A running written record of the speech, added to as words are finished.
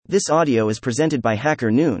This audio is presented by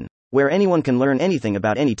Hacker Noon, where anyone can learn anything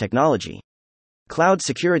about any technology. Cloud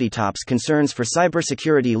security tops concerns for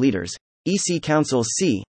cybersecurity leaders. EC Council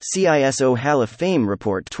CISO Hall of Fame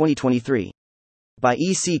Report 2023. By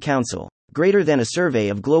EC Council. Greater than a survey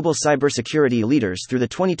of global cybersecurity leaders through the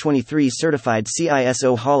 2023 Certified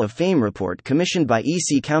CISO Hall of Fame report commissioned by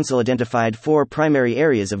EC Council identified 4 primary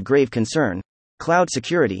areas of grave concern: cloud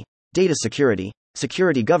security, data security,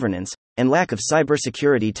 security governance, and lack of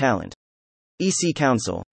cybersecurity talent. EC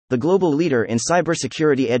Council, the global leader in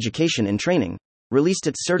cybersecurity education and training, released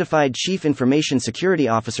its Certified Chief Information Security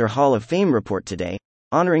Officer Hall of Fame report today,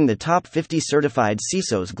 honoring the top 50 certified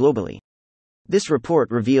CISOs globally. This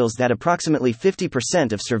report reveals that approximately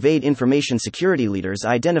 50% of surveyed information security leaders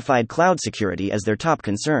identified cloud security as their top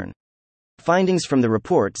concern. Findings from the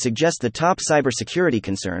report suggest the top cybersecurity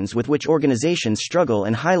concerns with which organizations struggle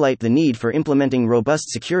and highlight the need for implementing robust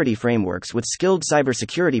security frameworks with skilled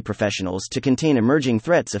cybersecurity professionals to contain emerging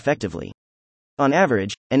threats effectively. On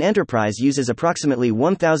average, an enterprise uses approximately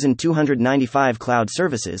 1,295 cloud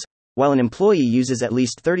services, while an employee uses at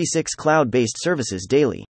least 36 cloud-based services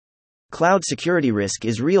daily. Cloud security risk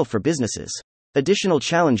is real for businesses. Additional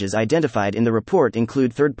challenges identified in the report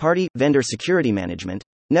include third-party, vendor security management,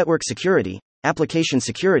 network security, application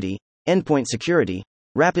security, endpoint security,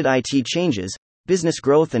 rapid IT changes, business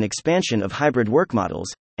growth and expansion of hybrid work models,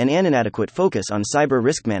 and an inadequate focus on cyber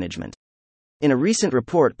risk management. In a recent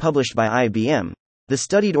report published by IBM, the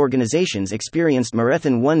studied organizations experienced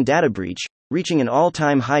Marathon 1 data breach, reaching an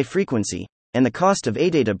all-time high frequency, and the cost of a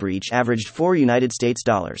data breach averaged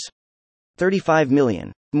 $4.35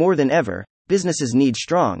 million. More than ever, businesses need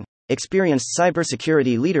strong, experienced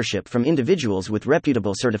cybersecurity leadership from individuals with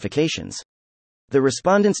reputable certifications. The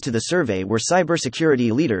respondents to the survey were cybersecurity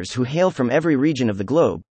leaders who hail from every region of the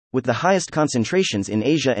globe, with the highest concentrations in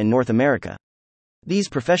Asia and North America. These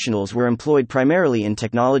professionals were employed primarily in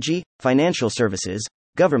technology, financial services,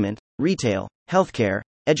 government, retail, healthcare,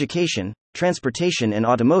 education, transportation and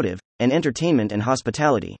automotive, and entertainment and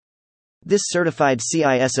hospitality. This certified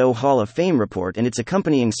CISO Hall of Fame report and its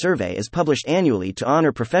accompanying survey is published annually to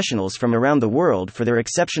honor professionals from around the world for their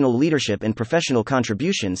exceptional leadership and professional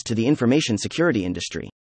contributions to the information security industry.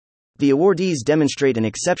 The awardees demonstrate an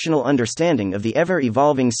exceptional understanding of the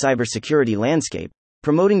ever-evolving cybersecurity landscape,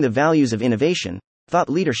 promoting the values of innovation, thought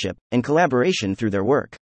leadership, and collaboration through their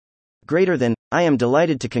work. I am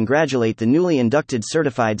delighted to congratulate the newly inducted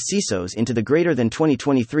certified CISOs into the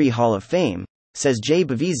 2023 Hall of Fame, says Jay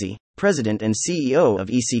Bavisi, President and CEO of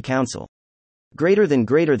EC Council.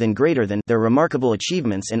 Their remarkable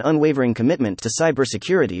achievements and unwavering commitment to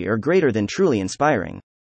cybersecurity are truly inspiring.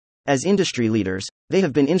 As industry leaders, they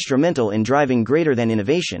have been instrumental in driving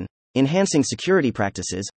innovation, enhancing security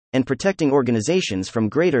practices, and protecting organizations from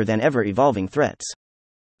ever evolving threats.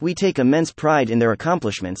 We take immense pride in their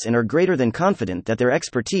accomplishments and are confident that their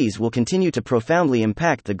expertise will continue to profoundly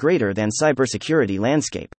impact the cybersecurity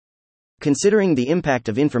landscape. Considering the impact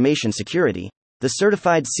of information security, the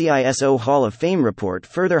Certified CISO Hall of Fame report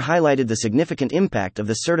further highlighted the significant impact of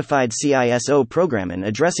the Certified CISO program in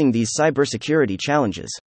addressing these cybersecurity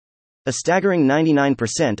challenges. A staggering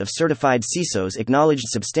 99% of certified CISOs acknowledged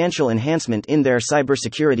substantial enhancement in their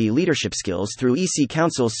cybersecurity leadership skills through EC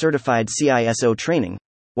Council's Certified CISO training,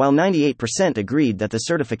 while 98% agreed that the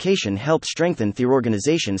certification helped strengthen their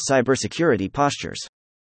organization's cybersecurity postures.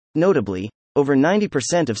 Notably, over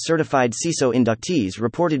 90% of certified CISO inductees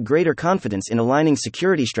reported greater confidence in aligning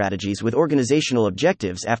security strategies with organizational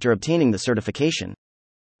objectives after obtaining the certification.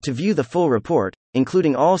 To view the full report,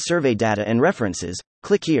 including all survey data and references,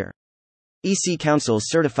 click here. EC Council's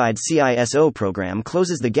Certified CISO program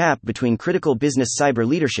closes the gap between critical business cyber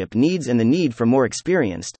leadership needs and the need for more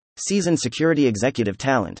experienced, seasoned security executive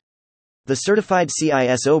talent. The Certified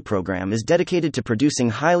CISO program is dedicated to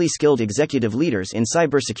producing highly skilled executive leaders in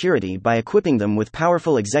cybersecurity by equipping them with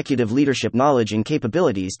powerful executive leadership knowledge and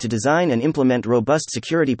capabilities to design and implement robust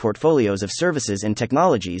security portfolios of services and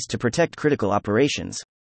technologies to protect critical operations.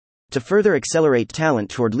 To further accelerate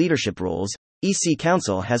talent toward leadership roles, EC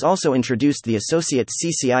Council has also introduced the Associate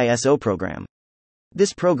CCISO program.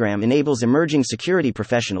 This program enables emerging security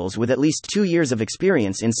professionals with at least 2 years of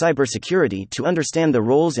experience in cybersecurity to understand the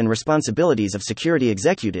roles and responsibilities of security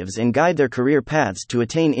executives and guide their career paths to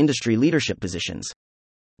attain industry leadership positions.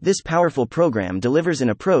 This powerful program delivers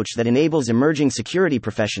an approach that enables emerging security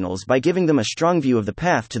professionals by giving them a strong view of the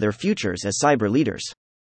path to their futures as cyber leaders.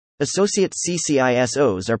 Associate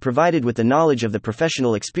CCISOs are provided with the knowledge of the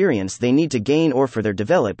professional experience they need to gain or further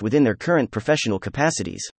develop within their current professional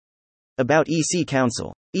capacities. About EC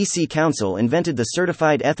Council. EC Council invented the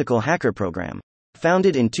Certified Ethical Hacker Program,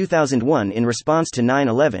 Founded in 2001 in response to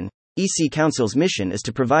 9/11, EC Council's mission is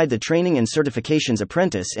to provide the training and certifications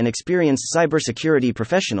apprentice and experienced cybersecurity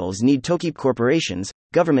professionals need to keep corporations,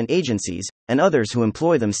 government agencies, and others who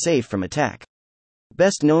employ them safe from attack.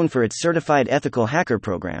 Best known for its certified ethical hacker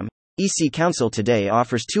program, EC Council today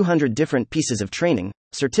offers 200 different pieces of training,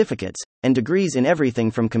 certificates, and degrees in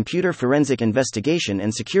everything from computer forensic investigation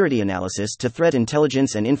and security analysis to threat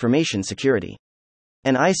intelligence and information security.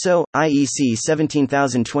 An ISO, IEC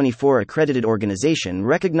 17024 accredited organization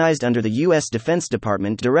recognized under the U.S. Defense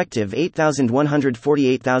Department Directive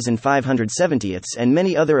 8148,570 and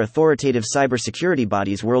many other authoritative cybersecurity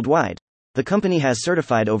bodies worldwide, the company has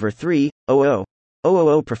certified over 3,000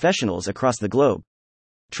 professionals across the globe.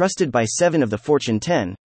 Trusted by 7 of the Fortune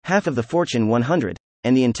 10, half of the Fortune 100,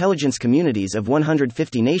 and the intelligence communities of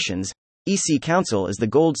 150 nations, EC Council is the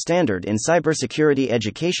gold standard in cybersecurity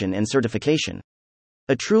education and certification.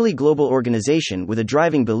 A truly global organization with a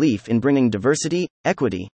driving belief in bringing diversity,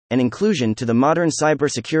 equity, and inclusion to the modern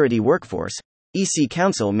cybersecurity workforce, EC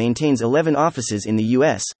Council maintains 11 offices in the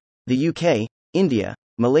US, the UK, India,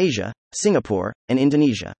 Malaysia, Singapore, and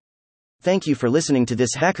Indonesia. Thank you for listening to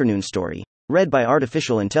this HackerNoon story, read by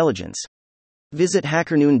Artificial Intelligence. Visit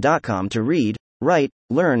hackernoon.com to read, write,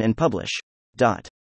 learn, and publish.